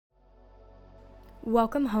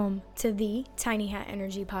Welcome home to the Tiny Hat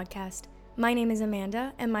Energy Podcast. My name is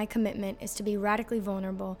Amanda, and my commitment is to be radically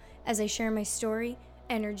vulnerable as I share my story,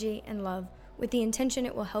 energy, and love with the intention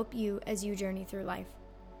it will help you as you journey through life.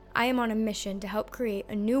 I am on a mission to help create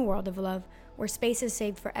a new world of love where space is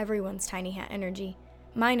saved for everyone's tiny hat energy.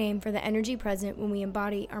 My name for the energy present when we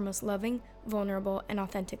embody our most loving, vulnerable, and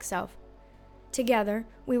authentic self. Together,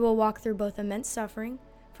 we will walk through both immense suffering,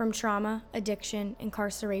 from trauma, addiction,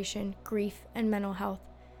 incarceration, grief, and mental health,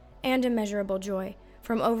 and immeasurable joy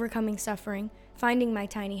from overcoming suffering, finding my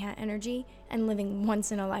tiny hat energy, and living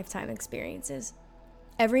once-in-a-lifetime experiences.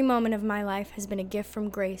 Every moment of my life has been a gift from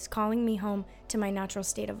grace calling me home to my natural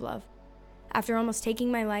state of love. After almost taking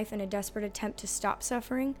my life in a desperate attempt to stop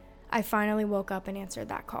suffering, I finally woke up and answered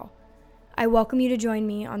that call. I welcome you to join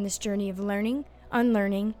me on this journey of learning,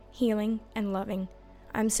 unlearning, healing, and loving.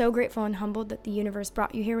 I'm so grateful and humbled that the universe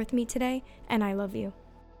brought you here with me today, and I love you.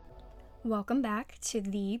 Welcome back to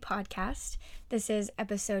the podcast. This is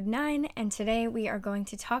episode 9, and today we are going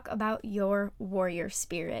to talk about your warrior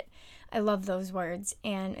spirit. I love those words,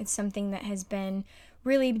 and it's something that has been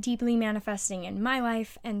really deeply manifesting in my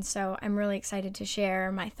life, and so I'm really excited to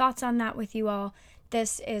share my thoughts on that with you all.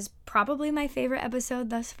 This is probably my favorite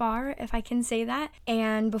episode thus far, if I can say that.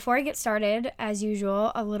 And before I get started, as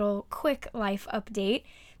usual, a little quick life update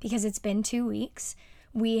because it's been 2 weeks.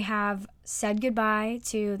 We have said goodbye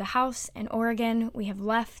to the house in Oregon. We have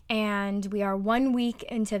left, and we are 1 week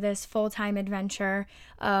into this full-time adventure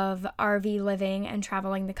of RV living and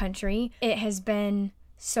traveling the country. It has been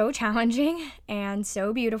so challenging and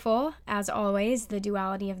so beautiful, as always, the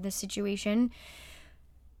duality of the situation.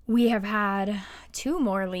 We have had 2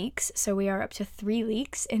 more leaks, so we are up to 3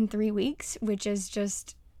 leaks in 3 weeks, which is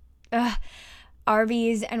just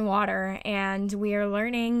RVs and water, and we are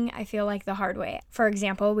learning, I feel like, the hard way. For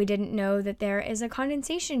example, we didn't know that there is a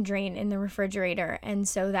condensation drain in the refrigerator, and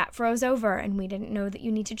so that froze over, and we didn't know that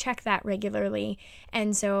you need to check that regularly,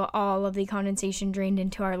 and so all of the condensation drained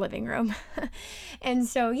into our living room. And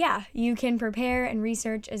so, yeah, you can prepare and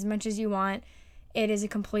research as much as you want. It is a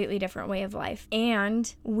completely different way of life.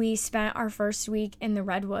 And we spent our first week in the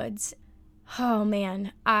redwoods. Oh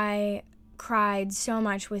man, I cried so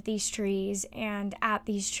much with these trees and at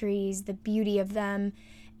these trees, the beauty of them,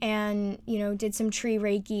 and, did some tree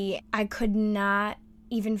reiki. I could not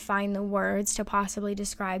even find the words to possibly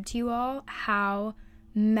describe to you all how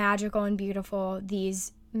magical and beautiful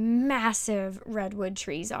these massive redwood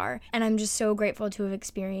trees are, and I'm just so grateful to have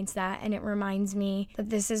experienced that. And it reminds me that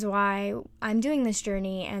this is why I'm doing this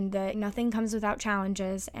journey, and that nothing comes without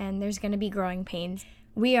challenges, and there's going to be growing pains.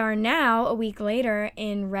 We are now a week later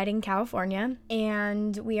in Redding, California,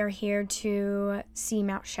 and we are here to see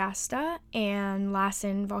Mount Shasta and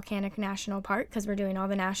Lassen Volcanic National Park because we're doing all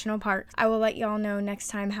the national parks. I will let y'all know next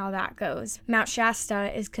time how that goes. Mount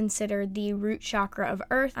Shasta is considered the root chakra of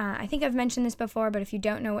Earth. I think I've mentioned this before, but if you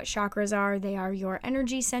don't know what chakras are, they are your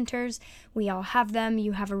energy centers. We all have them.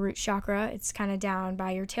 You have a root chakra. It's kind of down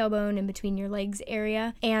by your tailbone in between your legs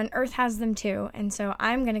area, and Earth has them too. And so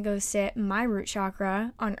I'm going to go sit my root chakra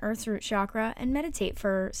on Earth's root chakra and meditate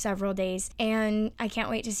for several days, and I can't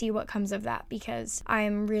wait to see what comes of that because I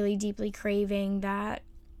am really deeply craving that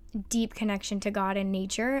deep connection to God and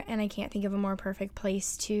nature, and I can't think of a more perfect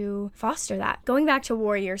place to foster that. Going back to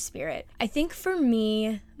warrior spirit, I think for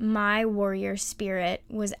me, my warrior spirit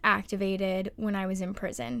was activated when I was in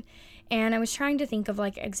prison. And I was trying to think of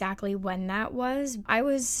exactly when that was. I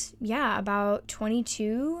was, about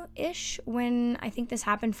 22-ish when I think this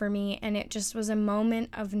happened for me. And it just was a moment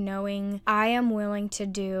of knowing I am willing to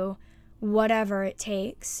do whatever it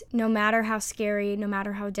takes, no matter how scary, no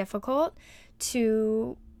matter how difficult,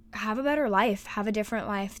 to have a better life, have a different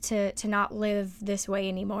life, to not live this way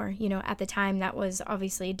anymore. At the time that was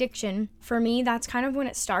obviously addiction. For me, that's kind of when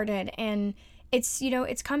it started. And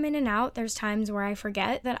it's come in and out. There's times where I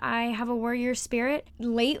forget that I have a warrior spirit.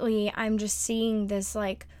 Lately, I'm just seeing this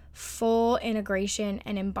full integration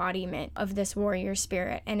and embodiment of this warrior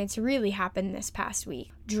spirit. And it's really happened this past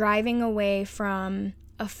week. Driving away from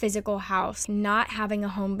a physical house, not having a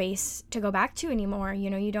home base to go back to anymore.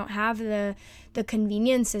 You don't have the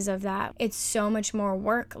conveniences of that. It's so much more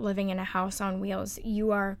work living in a house on wheels.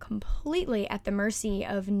 You are completely at the mercy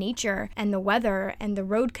of nature and the weather and the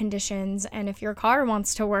road conditions, and if your car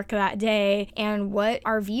wants to work that day, and what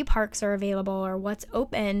RV parks are available or what's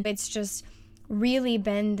open. It's just really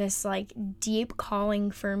been this deep calling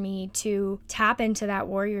for me to tap into that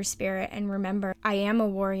warrior spirit and remember I am a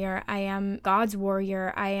warrior. I am God's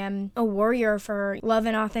warrior. I am a warrior for love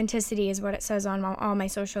and authenticity is what it says on all my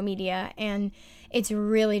social media. And it's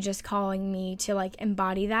really just calling me to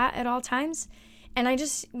embody that at all times. And I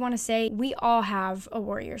just want to say, we all have a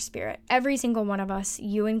warrior spirit. Every single one of us,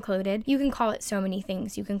 you included. You can call it so many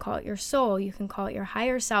things. You can call it your soul. You can call it your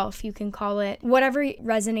higher self. You can call it whatever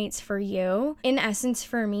resonates for you. In essence,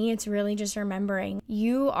 for me, it's really just remembering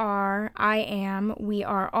you are, I am, we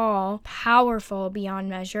are all powerful beyond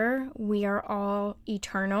measure. We are all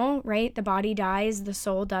eternal, right? The body dies, the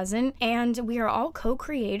soul doesn't. And we are all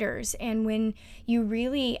co-creators. And when you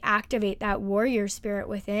really activate that warrior spirit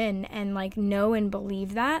within and like know and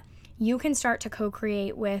believe that, you can start to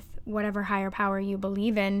co-create with whatever higher power you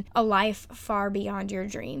believe in, a life far beyond your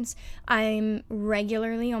dreams. I'm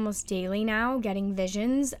regularly, almost daily now, getting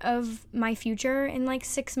visions of my future in like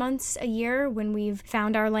 6 months, a year, when we've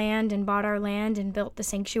found our land and bought our land and built the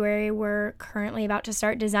sanctuary we're currently about to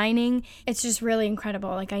start designing. It's just really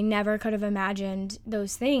incredible. Like, I never could have imagined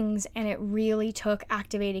those things, and it really took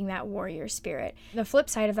activating that warrior spirit. The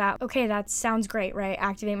flip side of that, okay, that sounds great, right?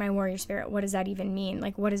 Activate my warrior spirit. What does that even mean?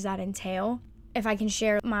 Like, what does that entail? If I can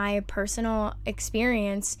share my personal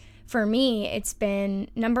experience, for me, it's been,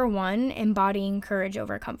 number one, embodying courage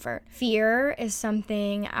over comfort. Fear is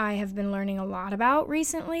something I have been learning a lot about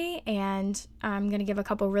recently, and I'm going to give a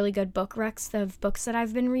couple really good book recs of books that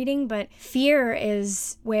I've been reading, but fear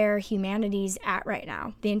is where humanity's at right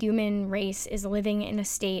now. The human race is living in a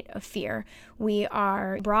state of fear. We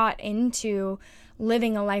are brought into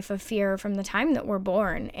living a life of fear from the time that we're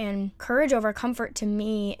born, and courage over comfort to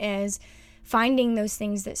me is finding those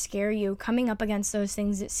things that scare you, coming up against those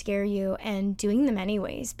things that scare you, and doing them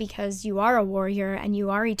anyways, because you are a warrior and you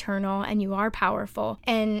are eternal and you are powerful.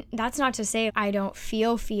 And that's not to say I don't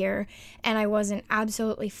feel fear and I wasn't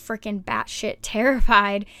absolutely freaking batshit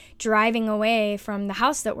terrified driving away from the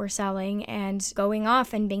house that we're selling and going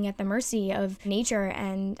off and being at the mercy of nature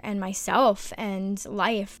and myself and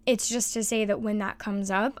life. It's just to say that when that comes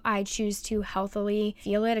up, I choose to healthily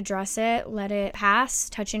feel it, address it, let it pass,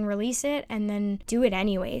 touch and release it, and then do it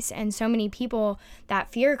anyways. And so many people,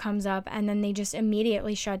 that fear comes up and then they just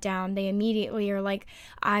immediately shut down. They immediately are like,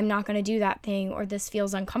 I'm not going to do that thing, or this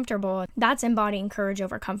feels uncomfortable. That's embodying courage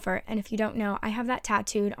over comfort. And if you don't know, I have that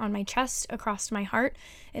tattooed on my chest across my heart.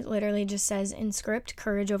 It literally just says in script,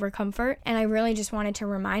 courage over comfort. And I really just wanted to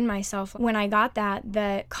remind myself when I got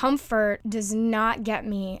that comfort does not get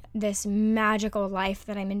me this magical life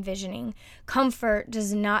that I'm envisioning. Comfort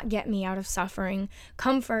does not get me out of suffering.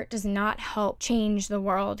 Comfort does not help change the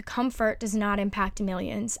world. Comfort does not impact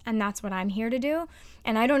millions. And that's what I'm here to do.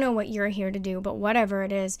 And I don't know what you're here to do, but whatever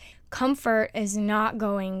it is, comfort is not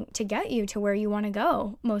going to get you to where you want to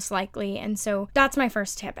go, most likely. And so that's my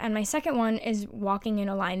first tip. And my second one is walking in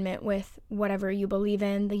alignment with whatever you believe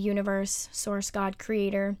in, the universe, source, God,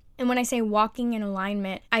 creator. And when I say walking in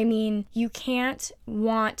alignment, I mean you can't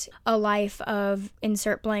want a life of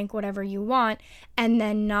insert blank, whatever you want, and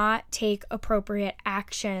then not take appropriate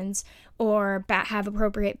actions or have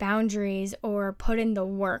appropriate boundaries or put in the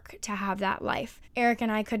work to have that life. Eric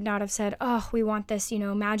and I could not have said, oh, we want this,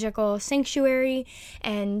 magical sanctuary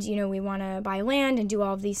and, we want to buy land and do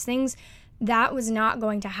all of these things. That was not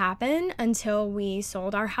going to happen until we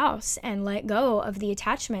sold our house and let go of the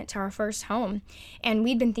attachment to our first home. And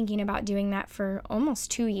we'd been thinking about doing that for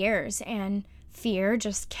almost 2 years, and fear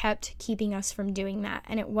just kept keeping us from doing that.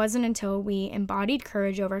 And it wasn't until we embodied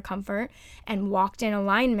courage over comfort and walked in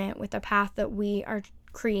alignment with the path that we are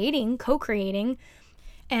creating, co-creating,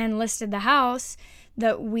 and listed the house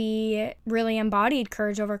that we really embodied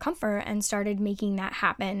courage over comfort and started making that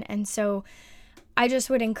happen. And so I just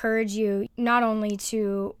would encourage you not only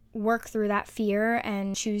to work through that fear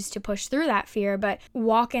and choose to push through that fear, but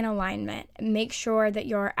walk in alignment. Make sure that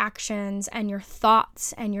your actions and your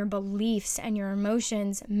thoughts and your beliefs and your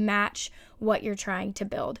emotions match what you're trying to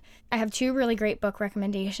build. I have 2 really great book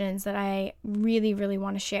recommendations that I really, really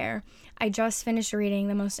want to share. I just finished reading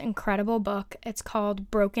the most incredible book. It's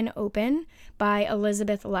called Broken Open by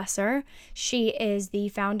Elizabeth Lesser. She is the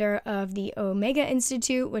founder of the Omega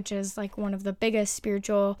Institute, which is like one of the biggest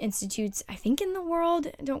spiritual institutes, I think, in the world.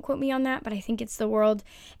 Don't quote me on that, but I think it's the world.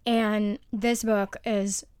 And this book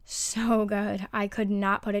is so good. I could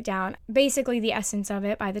not put it down. Basically, the essence of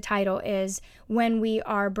it by the title is when we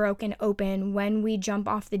are broken open, when we jump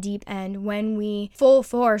off the deep end, when we full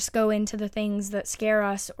force go into the things that scare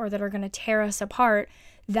us or that are going to tear us apart,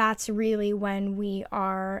 that's really when we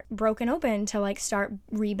are broken open to start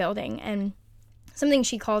rebuilding. And something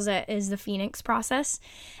she calls it is the Phoenix process.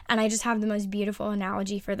 And I just have the most beautiful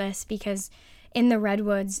analogy for this because in the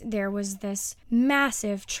redwoods, there was this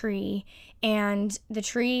massive tree, and the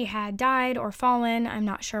tree had died or fallen. I'm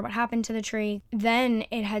not sure what happened to the tree. Then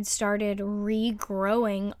it had started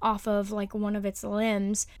regrowing off of like one of its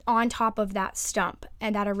limbs on top of that stump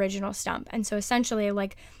and that original stump. And so essentially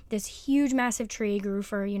like this huge massive tree grew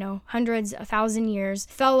for, hundreds, 1,000 years,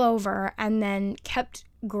 fell over, and then kept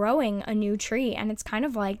growing a new tree. And it's kind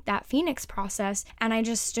of like that phoenix process. And I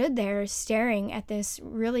just stood there staring at this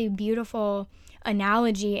really beautiful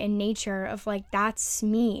analogy in nature of like, that's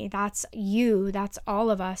me, that's you, that's all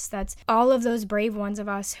of us, that's all of those brave ones of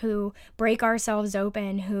us who break ourselves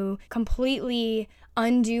open, who completely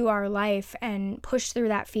undo our life and push through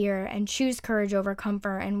that fear and choose courage over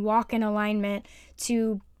comfort and walk in alignment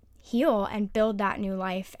to heal and build that new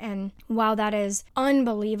life. And while that is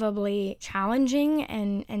unbelievably challenging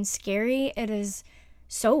and scary, it is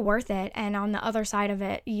so worth it. And on the other side of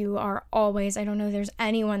it, you are always, I don't know, there's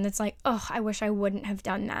anyone that's like, oh, I wish I wouldn't have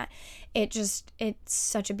done that. It's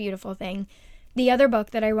such a beautiful thing. The other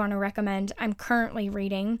book that I want to recommend, I'm currently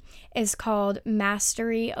reading, is called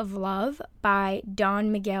Mastery of Love by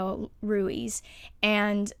Don Miguel Ruiz.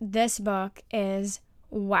 And this book is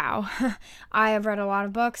wow. I have read a lot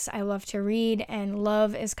of books. I love to read, and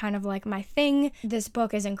love is kind of like my thing. This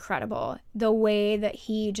book is incredible. The way that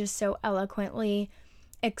he just so eloquently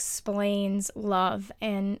explains love,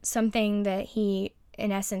 and something that he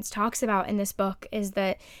in essence talks about in this book is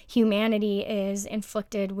that humanity is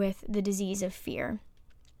inflicted with the disease of fear.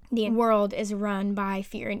 The world is run by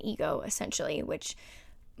fear and ego, essentially, which,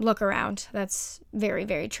 look around, that's very,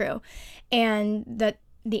 very true. And that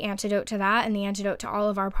the antidote to that, and the antidote to all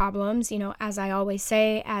of our problems, as I always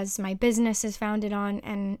say, as my business is founded on,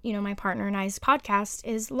 and, my partner and I's podcast,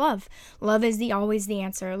 is love. Love is always the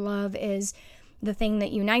answer. Love is the thing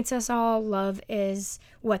that unites us all. Love is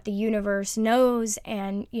what the universe knows,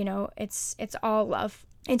 and, it's all love.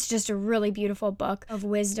 It's just a really beautiful book of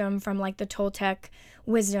wisdom from like the Toltec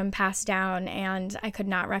wisdom passed down, and I could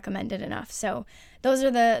not recommend it enough. So those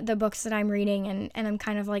are the books that I'm reading, and I'm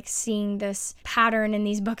kind of like seeing this pattern in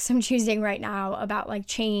these books I'm choosing right now about like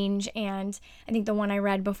change. And I think the one I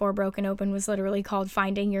read before Broken Open was literally called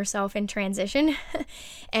Finding Yourself in Transition.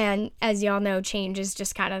 And as y'all know, change is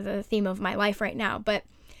just kind of the theme of my life right now. But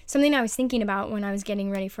something I was thinking about when I was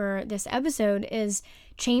getting ready for this episode is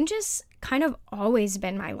change has kind of always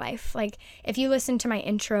been my life. Like, if you listen to my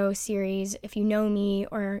intro series, if you know me,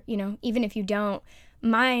 or, even if you don't,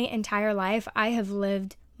 my entire life, I have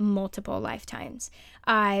lived multiple lifetimes.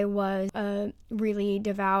 I was a really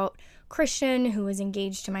devout Christian who was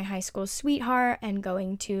engaged to my high school sweetheart and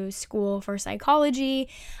going to school for psychology.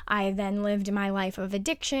 I then lived my life of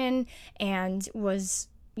addiction and was,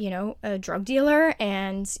 a drug dealer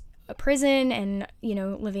and a prison and,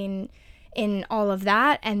 living in all of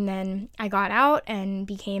that. And then I got out and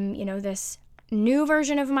became, this new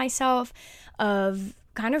version of myself, of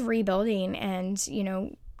kind of rebuilding and,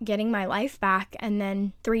 getting my life back. And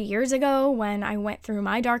then 3 years ago, when I went through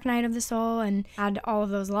my dark night of the soul and had all of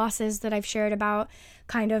those losses that I've shared about,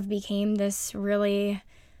 kind of became this really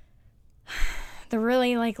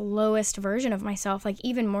like lowest version of myself, like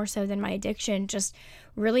even more so than my addiction, just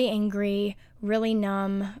really angry, really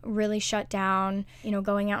numb, really shut down,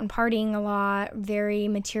 going out and partying a lot, very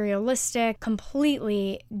materialistic,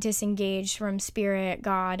 completely disengaged from spirit,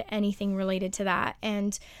 God, anything related to that.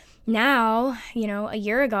 And now, a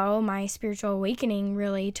year ago, my spiritual awakening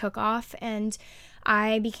really took off, and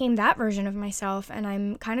I became that version of myself. And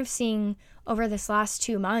I'm kind of seeing over this last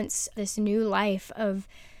 2 months, this new life of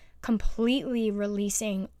completely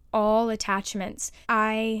releasing all attachments.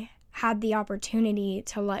 I had the opportunity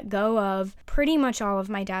to let go of pretty much all of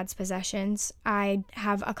my dad's possessions. I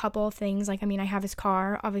have a couple of things, I have his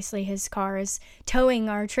car. Obviously, his car is towing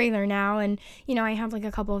our trailer now, and, I have like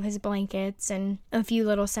a couple of his blankets and a few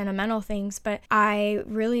little sentimental things, but I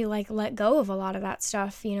really let go of a lot of that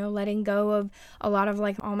stuff, letting go of a lot of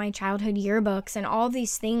all my childhood yearbooks and all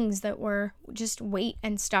these things that were just weight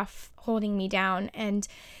and stuff holding me down. And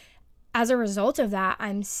as a result of that,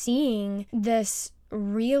 I'm seeing this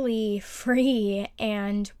really free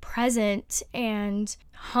and present and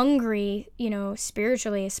hungry,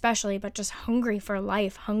 spiritually especially, but just hungry for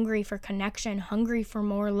life, hungry for connection, hungry for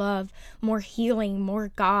more love, more healing, more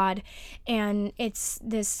God. And it's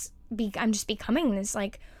this, I'm just becoming this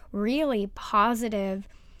really positive,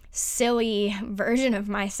 silly version of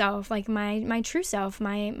myself, like my true self,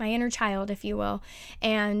 my inner child, if you will.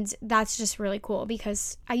 And that's just really cool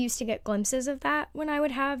because I used to get glimpses of that when I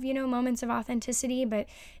would have, moments of authenticity, but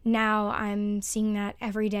now I'm seeing that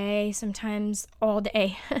every day, sometimes all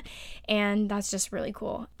day. And that's just really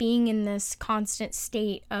cool. Being in this constant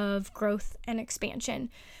state of growth and expansion.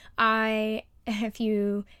 If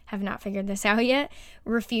you have not figured this out yet,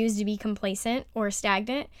 refuse to be complacent or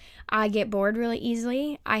stagnant. I get bored really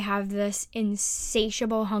easily. I have this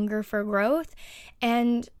insatiable hunger for growth.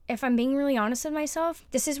 And if I'm being really honest with myself,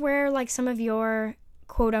 this is where like some of your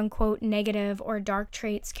quote unquote negative or dark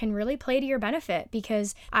traits can really play to your benefit,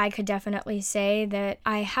 because I could definitely say that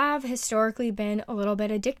I have historically been a little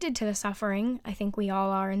bit addicted to the suffering. I think we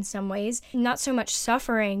all are in some ways. Not so much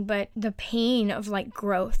suffering, but the pain of like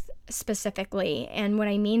growth specifically. And what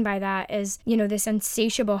I mean by that is, this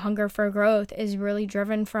insatiable hunger for growth is really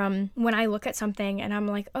driven from when I look at something and I'm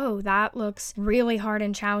like, oh, that looks really hard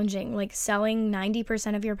and challenging. Like selling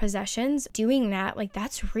 90% of your possessions, doing that, like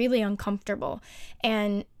that's really uncomfortable.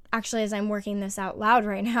 And actually, as I'm working this out loud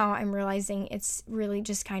right now, I'm realizing it's really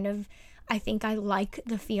just kind of, I think I like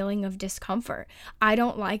the feeling of discomfort. I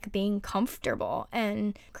don't like being comfortable,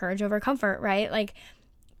 and courage over comfort, right? Like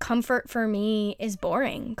comfort for me is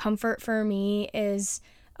boring. Comfort for me is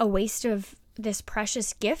a waste of this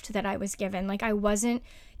precious gift that I was given. Like I wasn't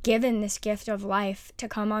given this gift of life to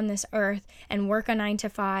come on this earth and work a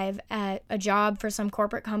 9-to-5 at a job for some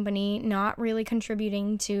corporate company, not really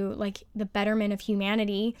contributing to like the betterment of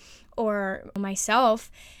humanity or myself,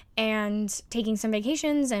 and taking some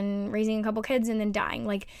vacations and raising a couple kids and then dying.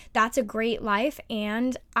 Like that's a great life,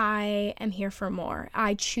 and I am here for more.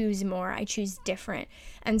 I choose more. I choose different.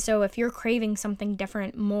 And so if you're craving something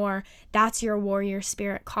different, more, that's your warrior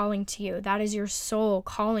spirit calling to you. That is your soul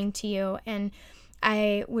calling to you. And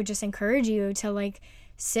I would just encourage you to like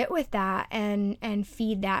sit with that and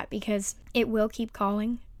feed that, because it will keep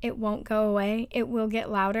calling. It won't go away. It will get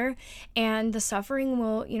louder, and the suffering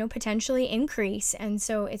will, potentially increase. And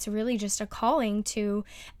so it's really just a calling to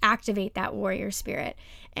activate that warrior spirit.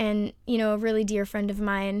 And, a really dear friend of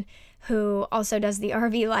mine who also does the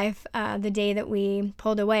RV life, the day that we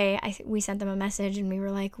pulled away, we sent them a message and we were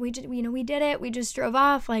like, we did it. We just drove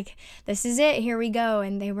off. Like, this is it. Here we go.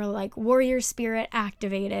 And they were like, warrior spirit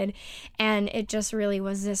activated. And it just really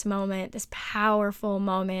was this moment, this powerful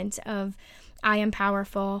moment of, I am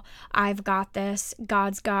powerful. I've got this.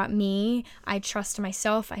 God's got me. I trust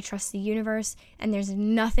myself. I trust the universe. And there's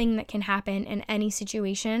nothing that can happen in any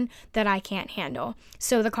situation that I can't handle.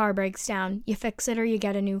 So the car breaks down. You fix it or you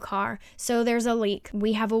get a new car. So there's a leak.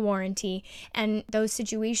 We have a warranty. And those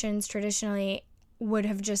situations traditionally would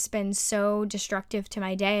have just been so destructive to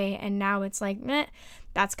my day. And now it's like, meh,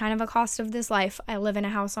 that's kind of a cost of this life. I live in a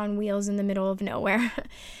house on wheels in the middle of nowhere.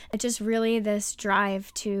 It's just really this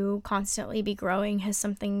drive to constantly be growing is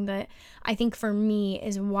something that I think for me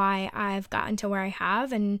is why I've gotten to where I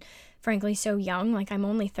have, and frankly so young. Like I'm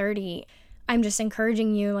only 30. I'm just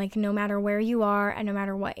encouraging you, like no matter where you are and no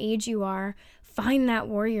matter what age you are, find that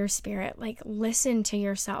warrior spirit. Like listen to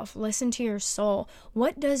yourself, listen to your soul.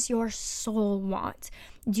 What does your soul want?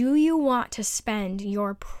 Do you want to spend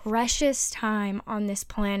your precious time on this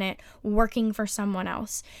planet working for someone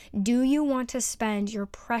else? Do you want to spend your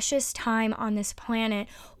precious time on this planet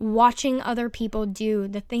watching other people do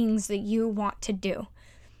the things that you want to do?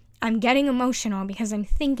 I'm getting emotional because I'm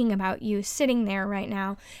thinking about you sitting there right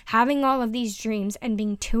now, having all of these dreams and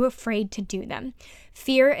being too afraid to do them.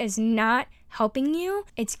 Fear is not helping you.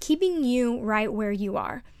 It's keeping you right where you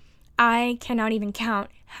are. I cannot even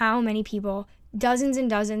count how many people, dozens and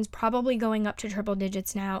dozens, probably going up to triple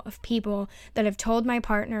digits now, of people that have told my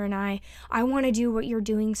partner and I want to do what you're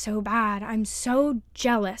doing so bad. I'm so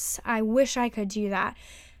jealous. I wish I could do that.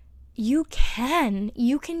 You can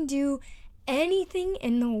do anything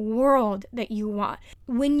in the world that you want.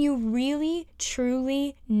 When you really,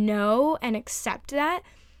 truly know and accept that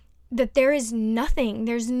there is nothing,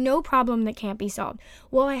 there's no problem that can't be solved.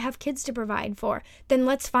 Well, I have kids to provide for. Then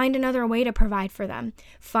let's find another way to provide for them.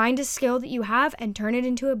 Find a skill that you have and turn it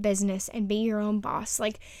into a business and be your own boss.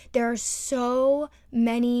 Like, there are so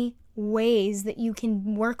many ways that you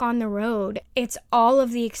can work on the road. It's all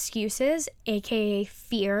of the excuses, aka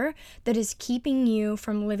fear, that is keeping you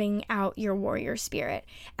from living out your warrior spirit.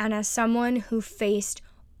 And as someone who faced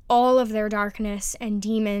all of their darkness and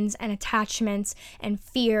demons and attachments and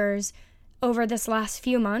fears over this last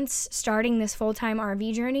few months, starting this full-time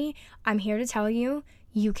RV journey, I'm here to tell you,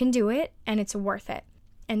 you can do it and it's worth it.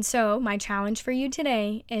 And so my challenge for you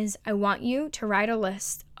today is I want you to write a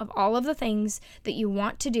list of all of the things that you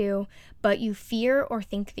want to do, but you fear or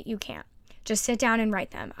think that you can't. Just sit down and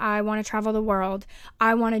write them. I want to travel the world.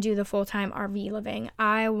 I want to do the full-time RV living.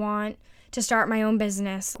 I want to start my own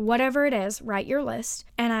business. Whatever it is, write your list.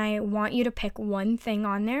 And I want you to pick one thing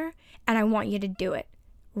on there, and I want you to do it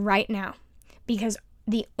right now. Because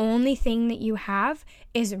the only thing that you have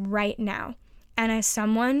is right now. And as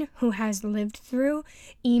someone who has lived through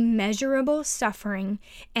immeasurable suffering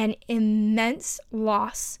and immense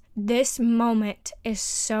loss, this moment is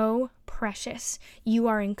so precious. You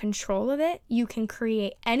are in control of it. You can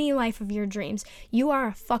create any life of your dreams. You are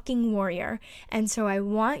a fucking warrior. And so I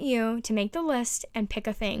want you to make the list and pick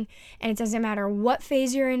a thing. And it doesn't matter what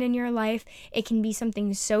phase you're in your life. It can be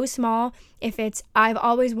something so small. If it's, I've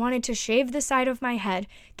always wanted to shave the side of my head.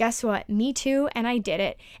 Guess what? Me too. And I did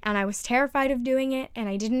it. And I was terrified of doing it. And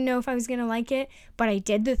I didn't know if I was going to like it. But I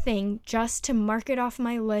did the thing just to mark it off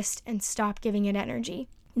my list and stop giving it energy.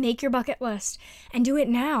 Make your bucket list and do it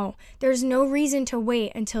now. There's no reason to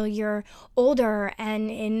wait until you're older and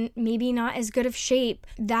in maybe not as good of shape.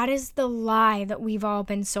 That is the lie that we've all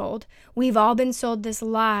been sold. We've all been sold this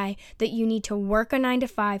lie that you need to work a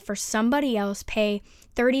 9-to-5 for somebody else, pay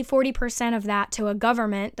 30-40% of that to a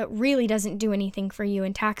government that really doesn't do anything for you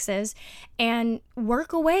in taxes, and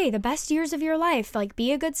work away the best years of your life. Like,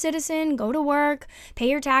 be a good citizen, go to work, pay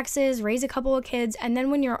your taxes, raise a couple of kids, and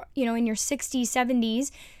then when you're, in your 60s,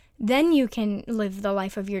 70s, then you can live the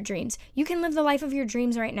life of your dreams. You can live the life of your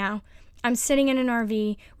dreams right now. I'm sitting in an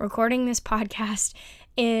RV recording this podcast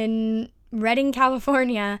in Redding,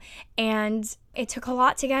 California, and it took a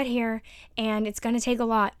lot to get here, and it's going to take a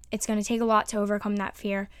lot. It's going to take a lot to overcome that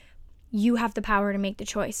fear. You have the power to make the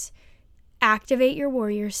choice. Activate your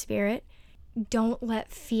warrior spirit. Don't let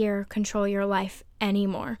fear control your life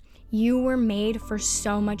anymore. You were made for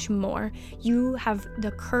so much more. You have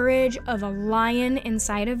the courage of a lion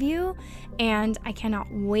inside of you, and I cannot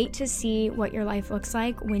wait to see what your life looks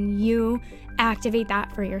like when you activate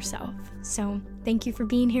that for yourself. So thank you for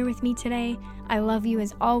being here with me today. I love you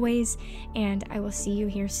as always, and I will see you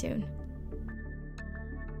here soon.